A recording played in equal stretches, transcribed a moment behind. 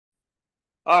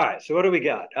All right, so what do we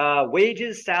got?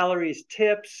 Wages, salaries,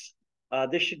 tips.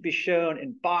 This should be shown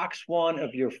in box 1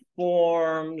 of your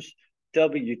forms,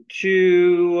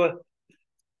 W-2.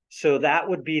 So that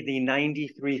would be the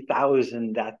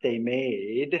 93,000 that they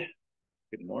made.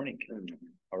 Good morning, Ken.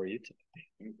 How are you today?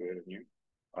 I'm good, and you?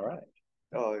 All right.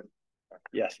 Oh,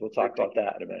 yes, we'll talk about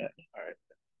that in a minute. All right.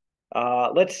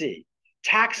 Let's see.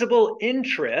 Taxable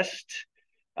interest.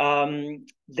 They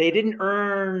didn't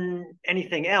earn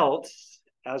anything else,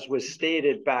 as was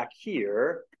stated back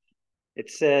here. It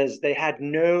says they had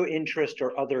no interest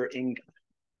or other income.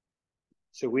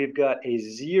 So we've got a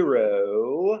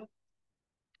 0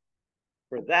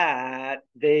 for that.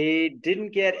 They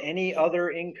didn't get any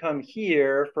other income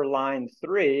here for line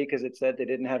 3 because it said they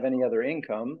didn't have any other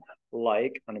income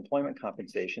like unemployment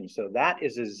compensation. So that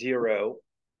is a 0.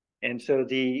 And so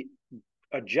the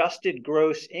adjusted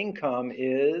gross income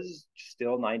is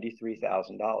still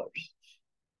 $93,000.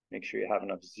 Make sure you have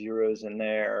enough zeros in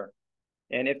there.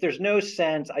 And if there's no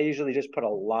cents, I usually just put a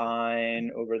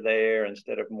line over there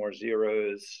instead of more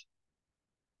zeros.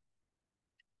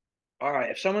 All right,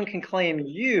 if someone can claim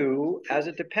you as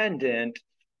a dependent,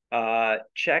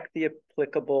 check the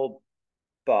applicable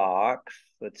box.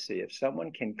 Let's see, if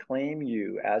someone can claim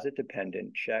you as a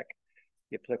dependent, check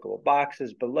the applicable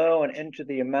boxes below and enter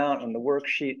the amount on the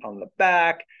worksheet on the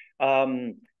back.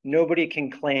 Nobody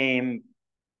can claim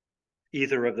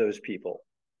either of those people.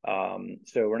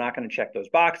 So we're not going to check those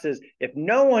boxes. If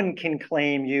no one can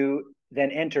claim you,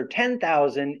 then enter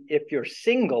 10,000 if you're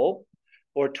single,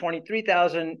 or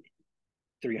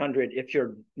 23,300 if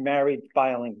you're married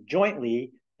filing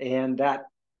jointly. And that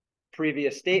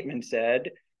previous statement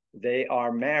said they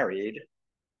are married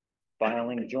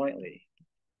filing jointly.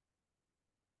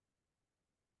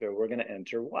 So we're going to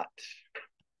enter what?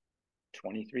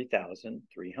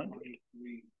 23,300.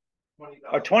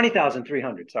 Or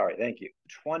 20,300, sorry, thank you.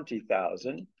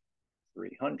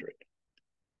 20,300.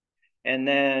 And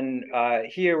then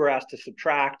here we're asked to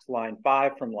subtract line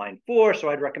 5 from line 4.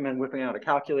 So I'd recommend whipping out a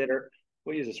calculator.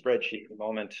 We'll use a spreadsheet in a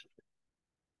moment.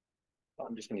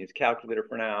 I'm just going to use a calculator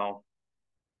for now.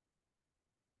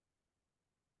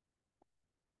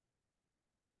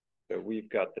 So we've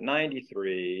got the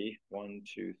 93, 1,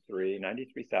 2, 3,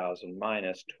 93,000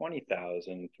 minus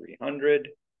 20,300.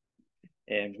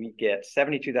 And we get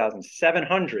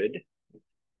 72,700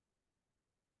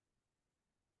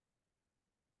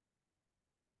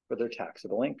 for their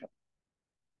taxable income.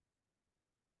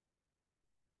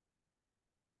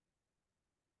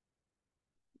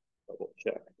 Double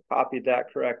check. Copied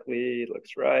that correctly.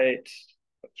 Looks right.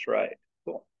 Looks right.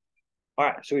 Cool. All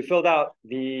right. So we filled out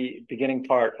the beginning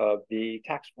part of the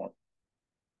tax form.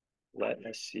 Let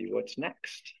us see what's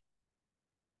next.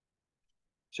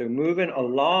 So moving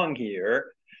along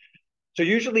here. So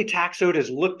usually tax owed is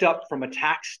looked up from a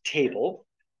tax table.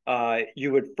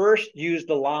 You would first use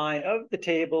the line of the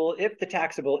table if the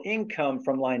taxable income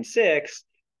from line 6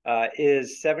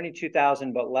 is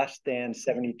 72,000 but less than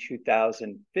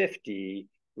 72,050.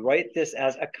 Write this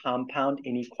as a compound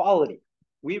inequality.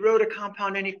 We wrote a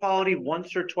compound inequality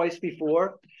once or twice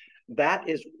before. That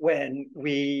is when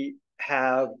we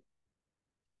have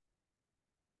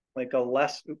like a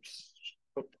less, oops,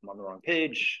 oh, I'm on the wrong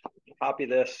page. Copy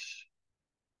this.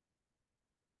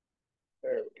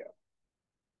 There we go.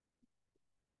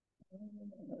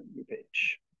 New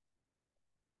page.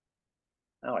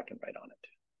 Now I can write on it.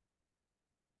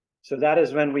 So that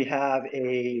is when we have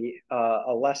a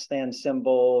less than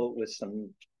symbol with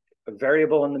a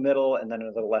variable in the middle and then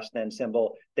another less than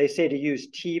symbol. They say to use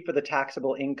T for the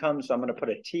taxable income, so I'm going to put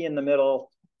a T in the middle.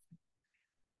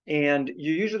 And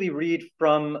you usually read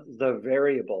from the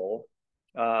variable.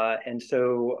 And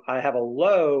so I have a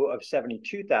low of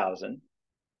 72,000.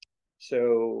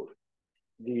 So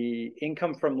the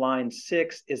income from line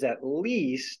 6 is at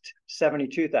least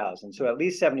 72,000. So at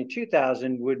least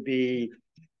 72,000 would be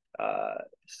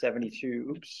 72,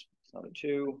 oops, it's not a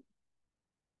 2,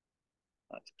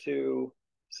 not a 2,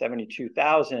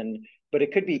 72,000, but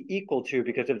it could be equal to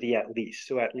because of the at least.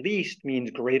 So at least means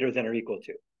greater than or equal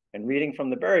to. And reading from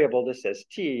the variable, this says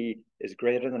T is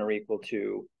greater than or equal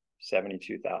to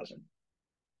 72,000.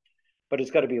 But it's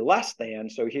got to be less than,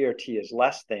 so here T is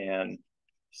less than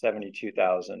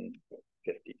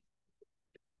 72,050.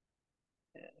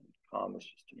 And commas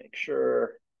just to make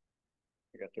sure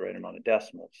I got the right amount of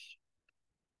decimals.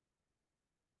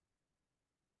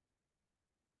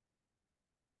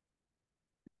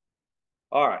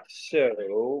 All right,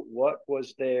 so what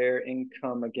was their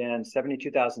income again?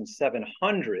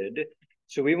 72,700.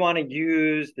 So we want to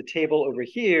use the table over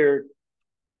here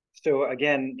So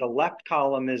again, the left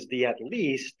column is the at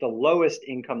least, the lowest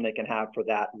income they can have for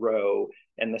that row,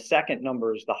 and the second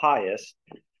number is the highest.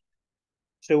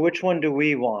 So which one do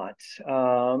we want?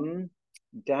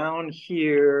 Down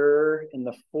here in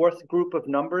the fourth group of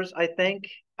numbers, I think,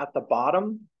 at the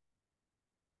bottom,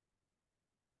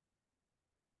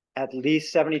 at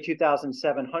least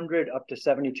 72,700 up to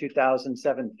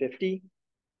 72,750.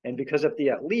 And because of the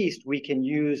at least, we can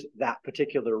use that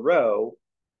particular row,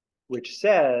 which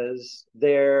says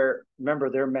remember,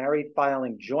 they're married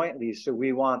filing jointly. So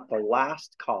we want the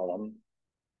last column.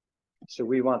 So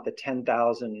we want the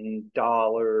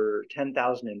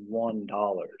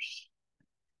 $10,001.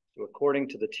 So according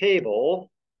to the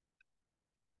table,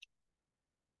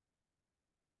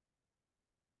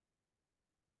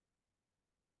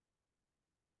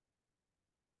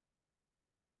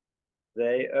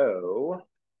 they owe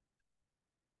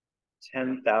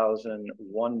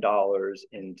 $10,001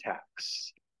 in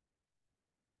tax.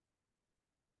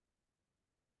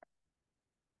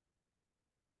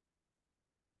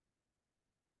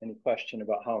 Any question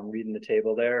about how I'm reading the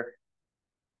table there?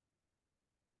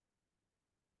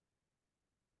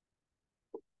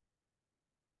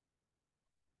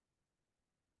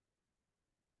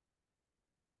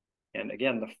 And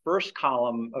again, the first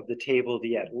column of the table,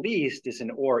 the at least, is an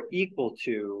or equal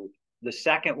to. The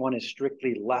second one is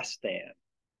strictly less than.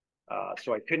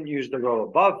 So I couldn't use the row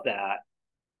above that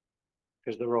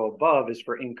because the row above is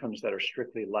for incomes that are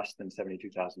strictly less than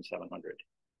 72,700.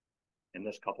 And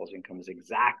this couple's income is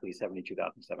exactly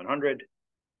 72,700,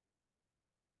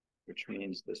 which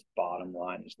means this bottom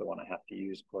line is the one I have to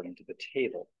use according to the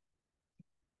table.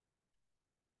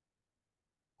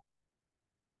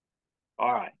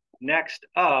 All right, next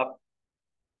up,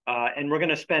 and we're going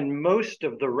to spend most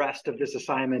of the rest of this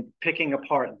assignment picking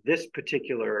apart this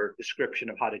particular description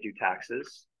of how to do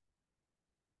taxes.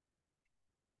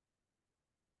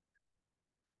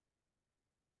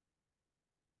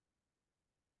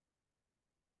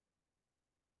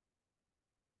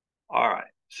 All right,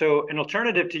 so an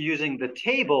alternative to using the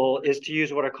table is to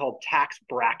use what are called tax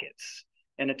brackets.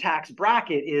 And a tax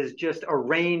bracket is just a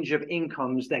range of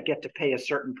incomes that get to pay a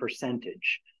certain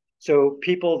percentage. So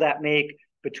people that make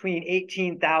between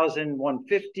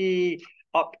 18,150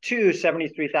 up to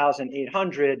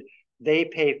 73,800, they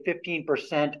pay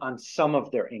 15% on some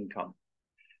of their income.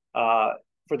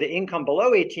 For the income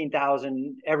below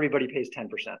 18,000, everybody pays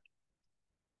 10%.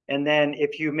 And then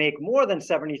if you make more than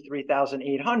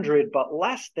 73,800, but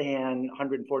less than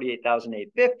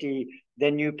 148,850,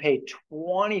 then you pay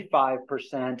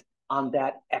 25% on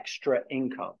that extra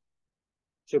income.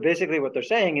 So basically what they're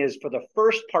saying is for the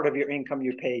first part of your income,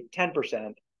 you pay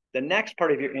 10%. The next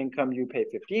part of your income, you pay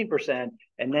 15%,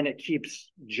 and then it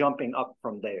keeps jumping up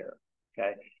from there,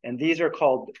 okay? And these are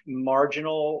called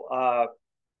marginal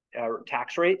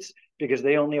tax rates because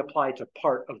they only apply to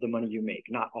part of the money you make,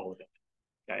 not all of it.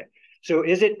 Okay, so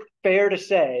is it fair to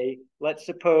say, let's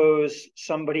suppose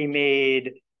somebody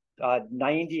made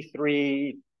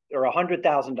 93 or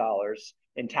 $100,000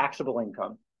 in taxable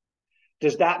income.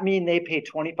 Does that mean they pay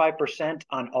 25%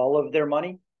 on all of their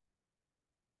money?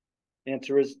 The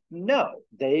answer is no.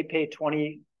 They pay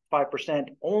 25%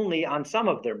 only on some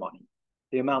of their money,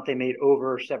 the amount they made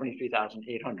over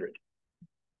 73,800.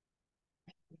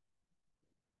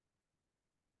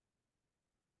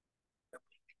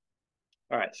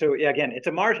 All right, so yeah, again, it's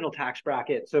a marginal tax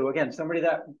bracket. So again, somebody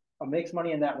that makes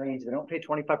money in that range, they don't pay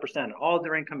 25%. All of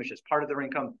their income is just part of their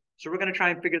income. So we're going to try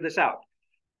and figure this out.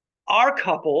 Our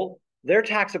couple, their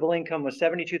taxable income was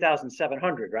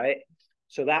 72,700, right?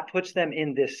 So that puts them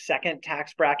in this second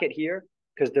tax bracket here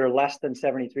because they're less than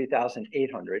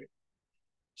 73,800.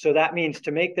 So that means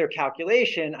to make their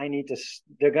calculation,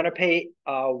 they're going to pay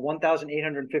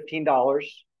 $1,815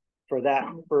 for that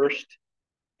first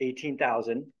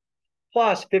 18,000.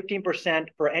 Plus 15%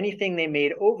 for anything they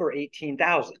made over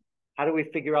 18,000. How do we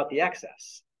figure out the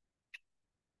excess?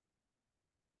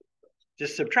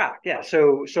 Just subtract, yeah.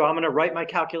 So I'm going to write my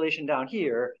calculation down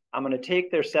here. I'm going to take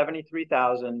their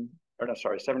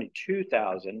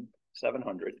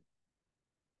 72,700.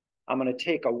 I'm going to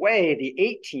take away the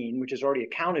 18, which is already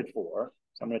accounted for.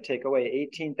 So I'm going to take away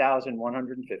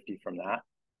 18,150 from that.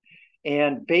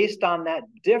 And based on that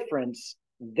difference,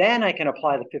 then I can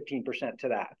apply the 15% to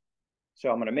that. So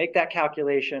I'm going to make that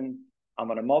calculation. I'm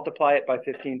going to multiply it by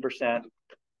 15%,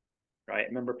 right?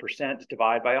 Remember, percent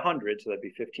divide by 100, so that'd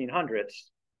be 1,500.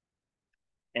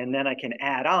 And then I can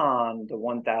add on the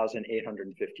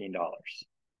 $1,815.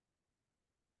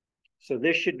 So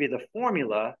this should be the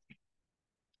formula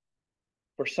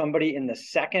for somebody in the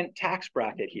second tax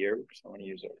bracket here. So I'm going to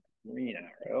use a green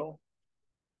arrow.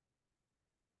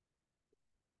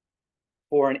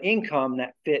 for an income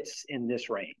that fits in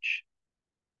this range.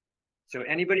 So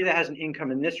anybody that has an income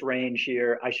in this range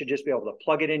here, I should just be able to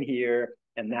plug it in here,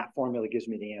 and that formula gives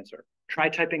me the answer. Try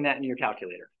typing that in your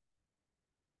calculator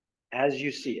as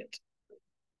you see it.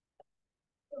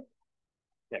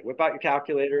 Okay, whip out your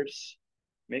calculators,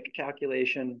 make a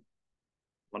calculation.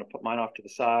 I'm going to put mine off to the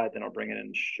side, then I'll bring it in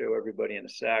and show everybody in a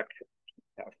sec.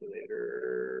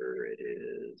 Calculator, it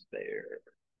is there.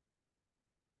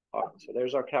 All right, so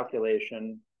there's our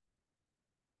calculation.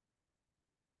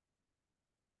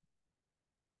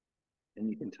 And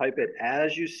you can type it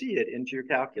as you see it into your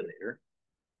calculator.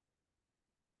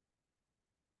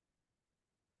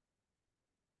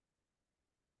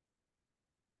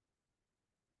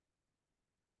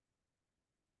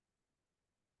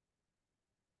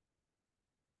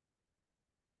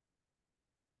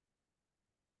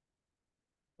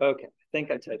 Okay, I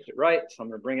think I typed it right, so I'm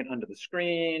going to bring it onto the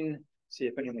screen, see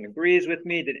if anyone agrees with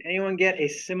me. Did anyone get a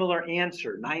similar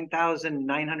answer?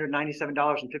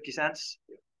 $9,997.50?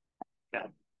 Okay.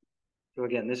 So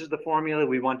again, this is the formula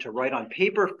we want to write on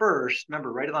paper first.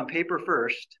 Remember, write it on paper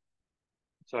first.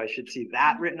 So I should see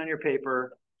that written on your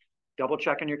paper. Double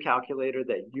check on your calculator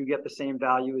that you get the same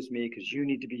value as me, because you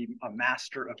need to be a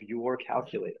master of your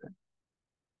calculator.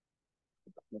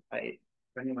 If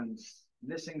anyone's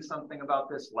missing something about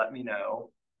this, let me know.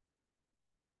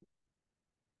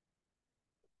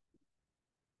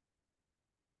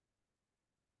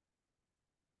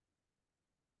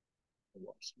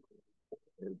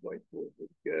 Whiteboard would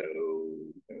go.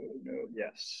 No.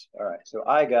 Yes. All right. So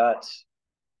I got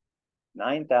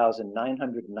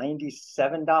 $9,997.50. Is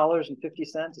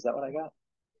that what I got?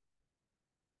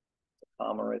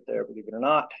 Comma right there, believe it or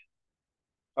not.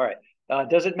 All right.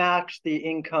 Does it match the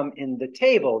income in the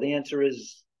table? The answer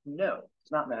is no. It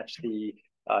does not match the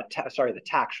the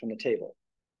tax from the table.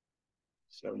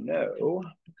 So no,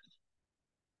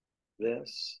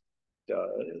 this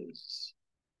does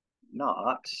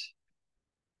not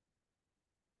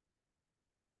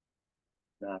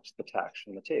match the tax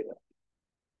from the table.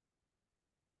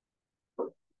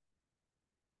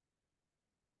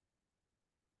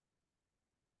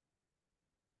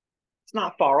 It's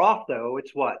not far off though.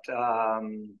 It's what,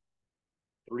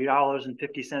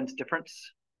 $3.50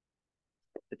 difference.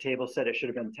 The table said it should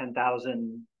have been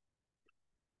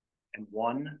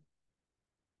 10,001.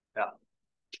 Yeah.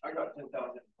 I got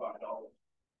 $10,005.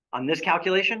 On this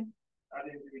calculation? I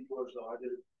didn't read yours though. I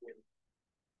did.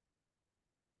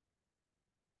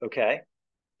 Okay.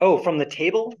 Oh, from the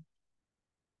table?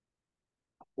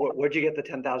 Where'd you get the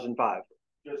 10,005?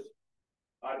 Just,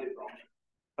 I did wrong.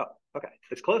 Oh, okay.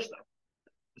 It's close though.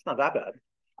 It's not that bad.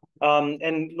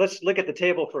 And let's look at the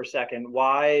table for a second.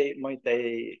 Why might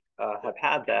they have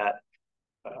had that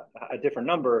a different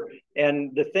number?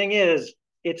 And the thing is,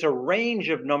 it's a range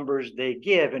of numbers they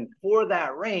give, and for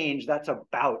that range, that's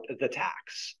about the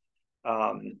tax.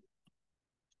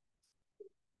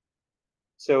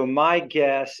 So my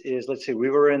guess is, let's see,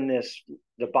 we were in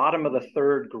the bottom of the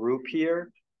third group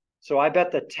here. So I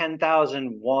bet the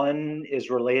 10,001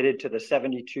 is related to the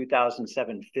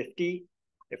 72,750.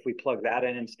 If we plug that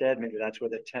in instead, maybe that's where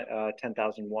the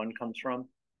 10,001 comes from.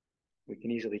 We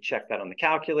can easily check that on the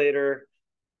calculator.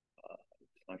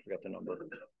 I forgot the number.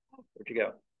 Where'd you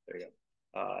go? There you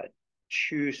go.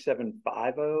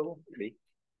 2750, maybe.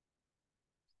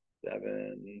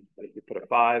 7, if you put a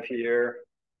 5 here.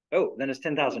 Oh, then it's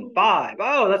 10,005.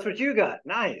 Oh, that's what you got.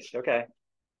 Nice. Okay.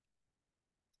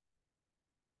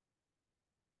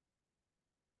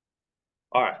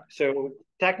 All right. So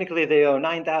technically they owe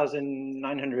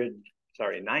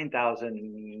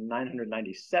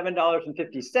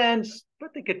 $9,997.50,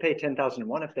 but they could pay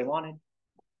 10,001 if they wanted.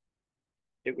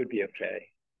 It would be okay.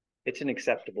 It's an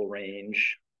acceptable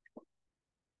range.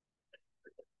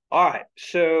 All right.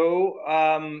 So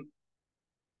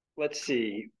let's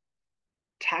see.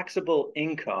 Taxable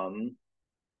income.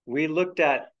 We looked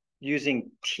at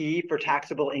using T for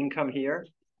taxable income here.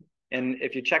 And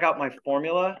if you check out my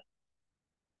formula,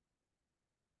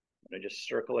 I'm going to just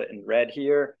circle it in red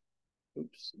here.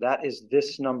 Oops, that is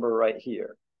this number right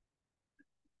here.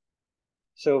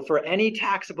 So for any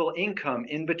taxable income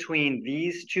in between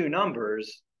these two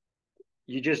numbers,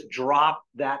 you just drop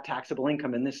that taxable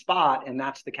income in this spot, and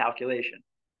that's the calculation.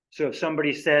 So if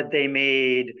somebody said they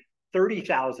made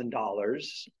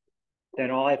 $30,000,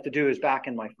 then all I have to do is back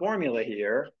in my formula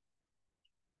here,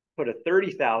 put a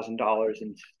 $30,000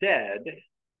 instead,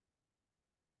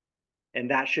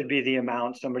 and that should be the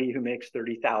amount somebody who makes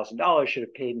 $30,000 should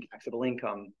have paid in taxable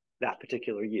income that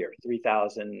particular year,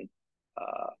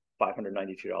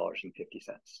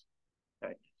 $3,592.50.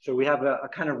 Right? So we have a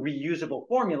kind of reusable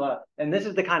formula, and this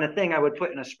is the kind of thing I would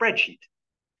put in a spreadsheet.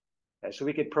 So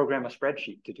we could program a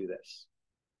spreadsheet to do this.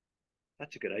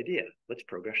 That's a good idea. Let's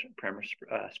program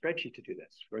a spreadsheet to do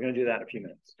this. We're going to do that in a few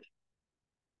minutes.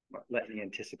 Let the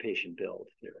anticipation build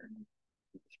here.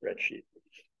 Spreadsheet.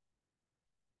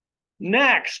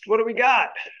 Next, what do we got?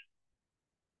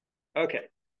 Okay.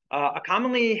 A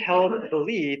commonly held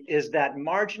belief is that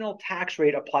marginal tax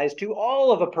rate applies to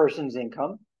all of a person's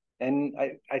income. And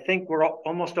I think we're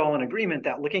almost all in agreement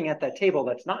that looking at that table,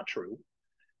 that's not true.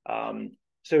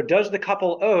 So does the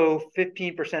couple owe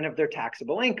 15% of their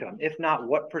taxable income? If not,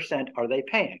 what percent are they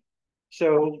paying?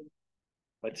 So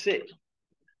let's see.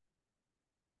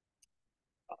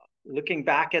 Looking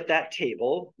back at that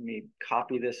table, let me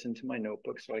copy this into my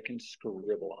notebook so I can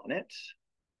scribble on it.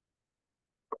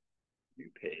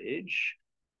 New page.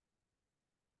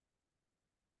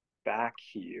 Back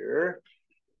here.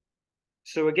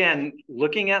 So again,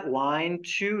 looking at line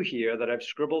 2 here that I've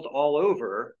scribbled all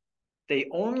over, they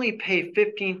only pay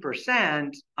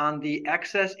 15% on the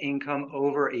excess income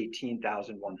over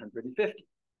 $18,150.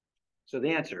 So the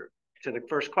answer to the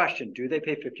first question, do they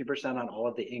pay 50% on all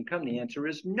of the income? The answer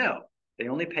is no. They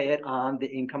only pay it on the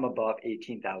income above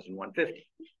 $18,150.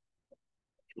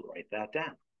 Write that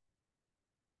down.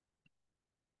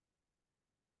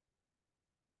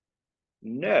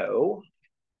 No,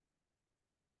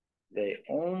 they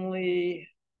only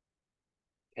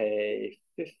pay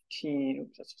 15,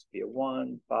 oops, that's supposed to be a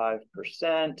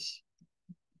 5%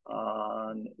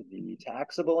 on the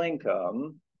taxable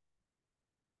income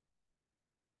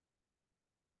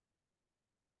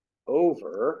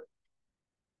over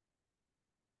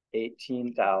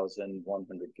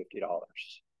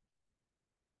 $18,150.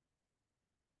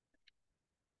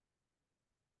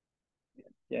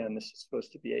 Again, this is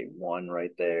supposed to be a 1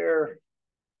 right there.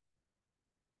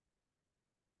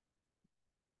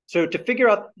 So to figure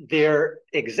out their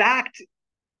exact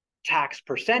tax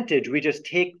percentage, we just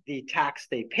take the tax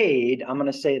they paid. I'm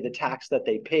going to say the tax that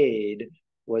they paid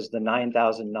was the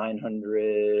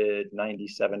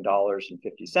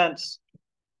 $9,997.50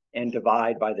 and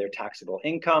divide by their taxable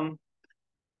income,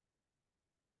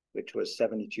 which was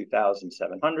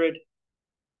 $72,700.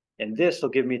 And this will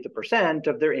give me the percent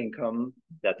of their income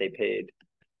that they paid,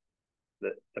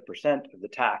 the percent of the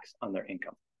tax on their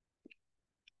income.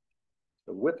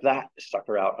 So whip that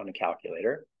sucker out on a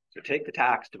calculator. So take the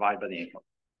tax, divide by the income,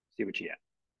 see what you get.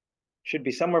 Should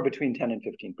be somewhere between 10 and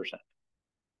 15%.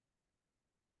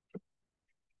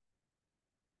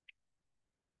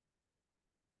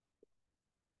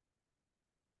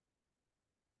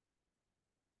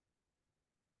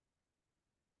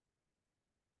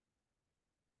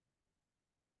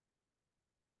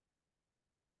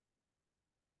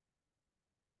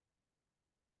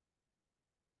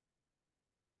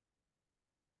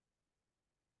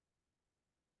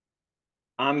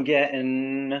 I'm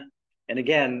getting, and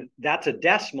again, that's a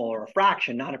decimal or a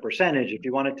fraction, not a percentage. If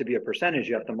you want it to be a percentage,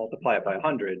 you have to multiply it by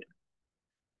 100.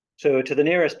 So to the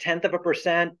nearest 1/10 of a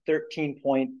percent,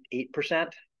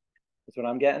 13.8% is what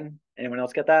I'm getting. Anyone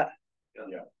else get that?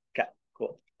 Yeah. Okay,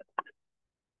 cool.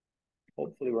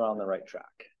 Hopefully we're on the right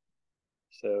track.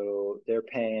 So they're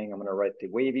paying, I'm going to write the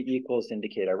wavy equals to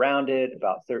indicate I rounded,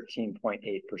 about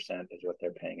 13.8% is what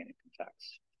they're paying in income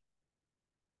tax.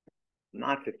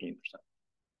 Not 15%.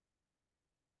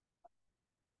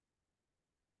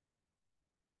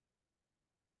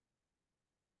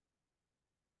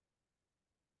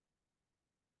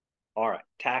 All right,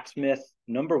 tax myth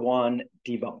number 1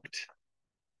 debunked.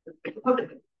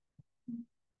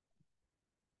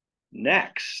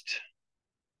 Next.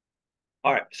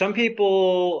 All right, some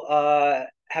people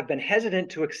have been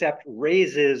hesitant to accept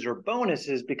raises or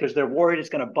bonuses because they're worried it's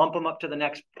going to bump them up to the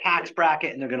next tax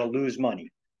bracket and they're going to lose money.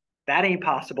 That ain't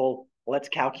possible. Let's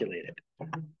calculate it.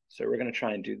 So we're going to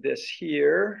try and do this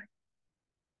here.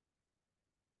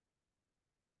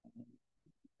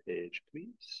 Page,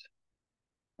 please.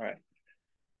 All right.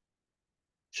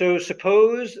 So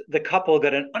suppose the couple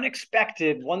got an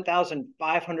unexpected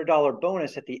 $1,500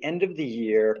 bonus at the end of the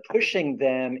year, pushing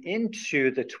them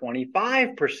into the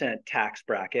 25% tax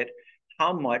bracket.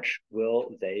 How much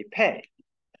will they pay?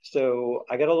 So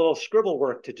I got a little scribble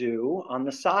work to do on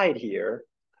the side here.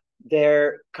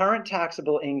 Their current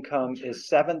taxable income is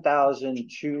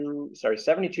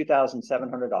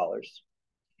 $72,700.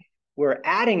 We're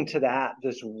adding to that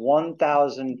this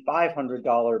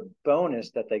 $1,500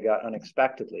 bonus that they got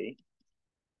unexpectedly.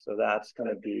 So that's going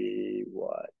to be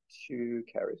what? 2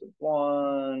 carries of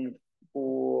 1,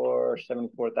 4,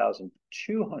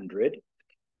 74,200.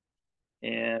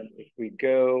 And if we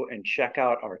go and check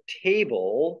out our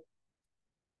table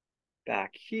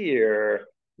back here,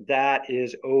 that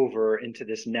is over into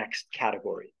this next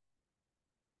category,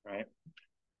 right?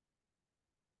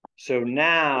 So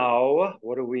now,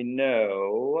 what do we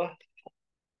know?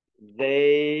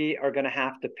 They are going to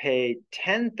have to pay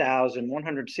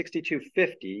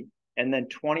 $10,162.50 and then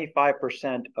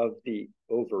 25% of the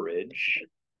overage.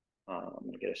 I'm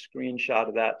going to get a screenshot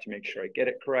of that to make sure I get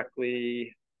it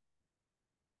correctly.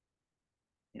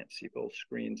 Can't see both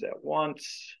screens at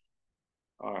once.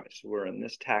 All right, so we're in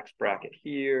this tax bracket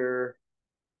here.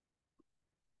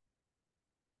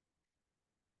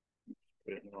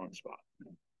 Put it in the wrong spot.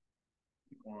 We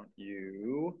want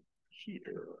you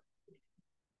here.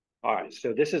 All right,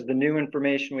 so this is the new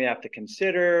information we have to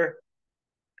consider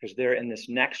because they're in this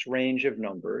next range of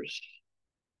numbers.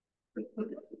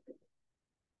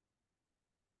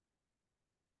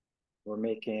 We're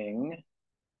making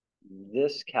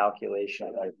this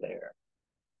calculation right there.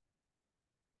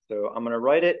 So I'm going to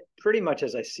write it pretty much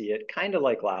as I see it, kind of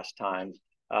like last time.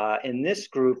 In this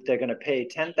group, they're going to pay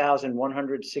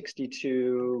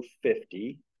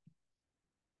 $10,162.50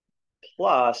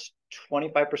 plus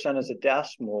 25% as a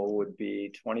decimal would be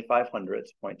 2,500,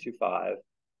 0.25,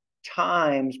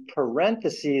 times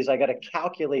parentheses, I got to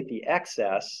calculate the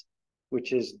excess,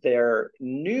 which is their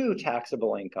new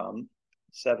taxable income,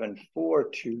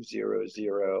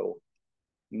 74200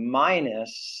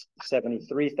 minus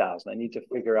 73,000. I need to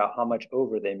figure out how much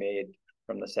over they made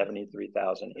from the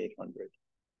 73,800.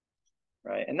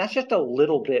 Right? And that's just a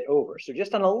little bit over. So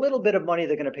just on a little bit of money,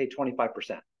 they're going to pay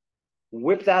 25%.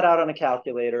 Whip that out on a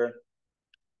calculator.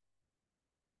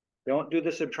 Don't do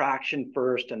the subtraction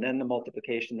first and then the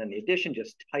multiplication, then the addition.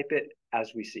 Just type it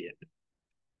as we see it.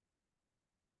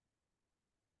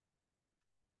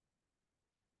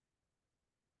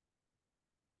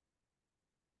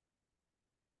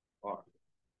 All right.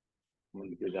 I'm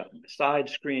going to do that on the side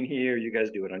screen here. You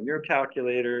guys do it on your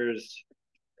calculators.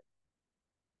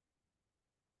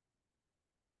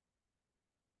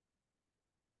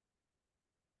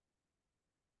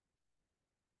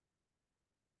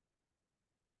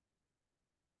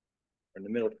 In the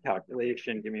middle of the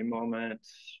calculation, give me a moment.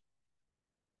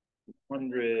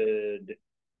 100,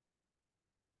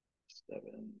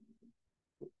 7,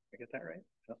 I get that right?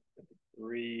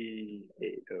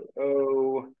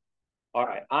 3,800. All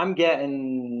right, I'm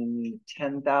getting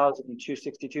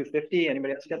 10,262.50.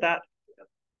 Anybody else get that?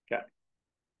 Okay.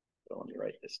 So let me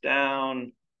write this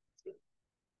down.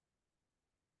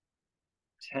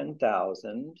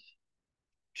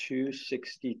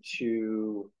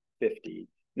 10,262.50.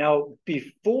 Now,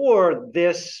 before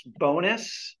this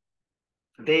bonus,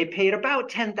 they paid about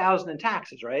 10,000 in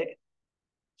taxes, right?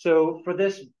 So for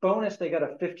this bonus, they got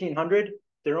a 1,500.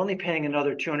 They're only paying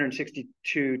another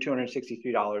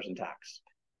 $263 in tax.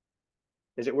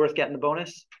 Is it worth getting the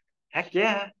bonus? Heck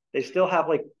yeah. They still have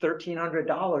like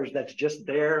 $1,300 that's just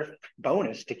their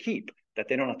bonus to keep that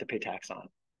they don't have to pay tax on.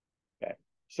 Okay.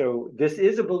 So this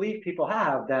is a belief people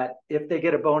have that if they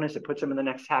get a bonus, it puts them in the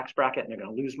next tax bracket and they're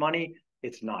going to lose money.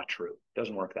 It's not true. It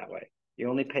doesn't work that way. You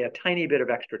only pay a tiny bit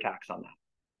of extra tax on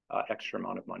that extra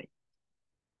amount of money.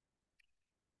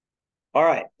 All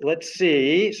right, let's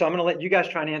see. So I'm going to let you guys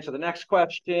try and answer the next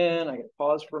question. I can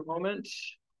pause for a moment.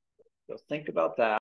 So think about that.